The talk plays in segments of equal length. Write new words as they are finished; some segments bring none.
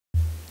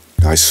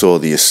I saw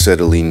the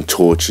acetylene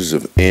torches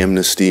of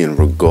amnesty and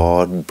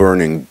regard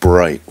burning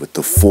bright with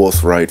the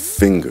forthright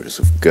fingers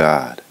of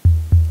God.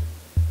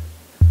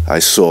 I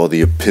saw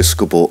the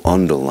episcopal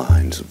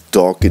underlines of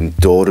darkened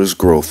daughters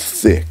grow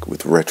thick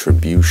with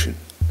retribution.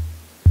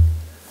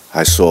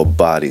 I saw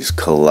bodies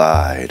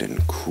collide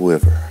and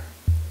quiver.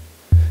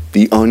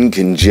 The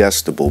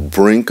uncongestible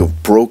brink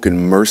of broken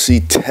mercy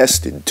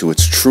tested to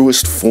its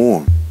truest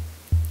form.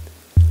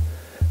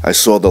 I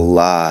saw the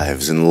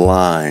lives and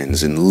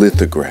lines and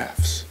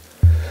lithographs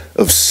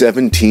of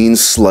 17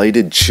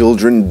 slighted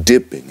children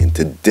dipping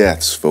into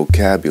death's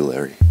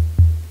vocabulary.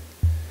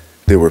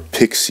 There were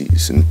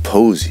pixies and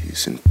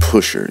posies and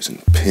pushers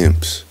and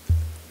pimps,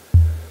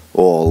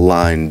 all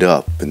lined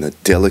up in the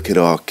delicate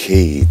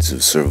arcades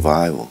of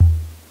survival,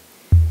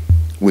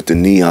 with the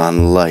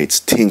neon lights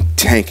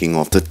tink-tanking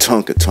off the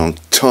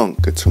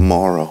tunk-a-tunk-tunk of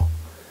tomorrow,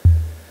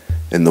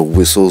 and the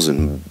whistles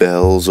and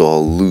bells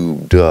all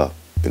lubed up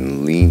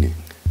and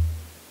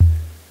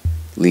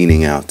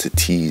leaning out to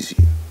tease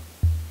you,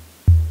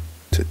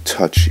 to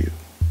touch you,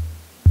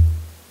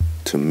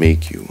 to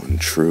make you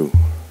untrue.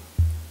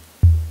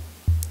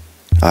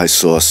 I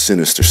saw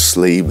sinister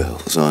sleigh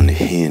bells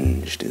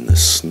unhinged in the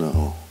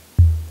snow,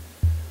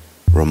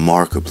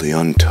 remarkably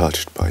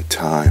untouched by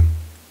time,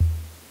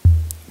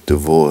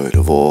 devoid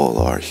of all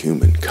our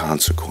human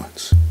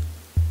consequence.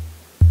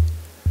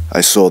 I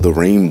saw the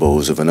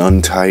rainbows of an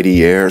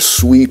untidy air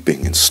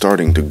sweeping and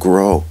starting to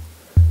grow.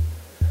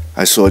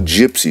 I saw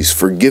gypsies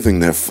forgiving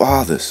their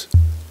fathers,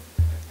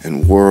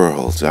 and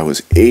worlds I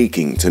was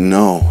aching to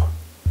know.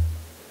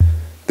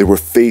 There were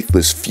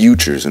faithless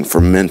futures and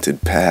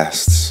fermented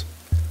pasts,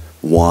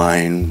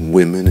 wine,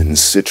 women, and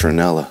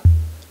citronella.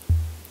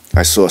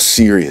 I saw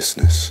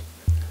seriousness.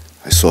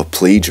 I saw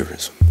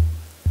plagiarism.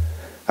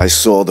 I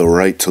saw the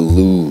right to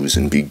lose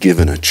and be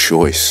given a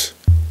choice.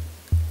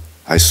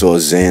 I saw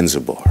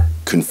Zanzibar,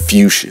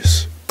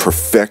 Confucius,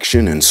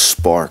 perfection, and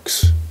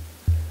sparks.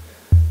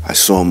 I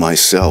saw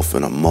myself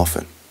in a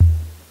muffin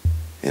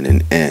and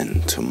an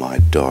end to my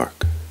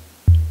dark.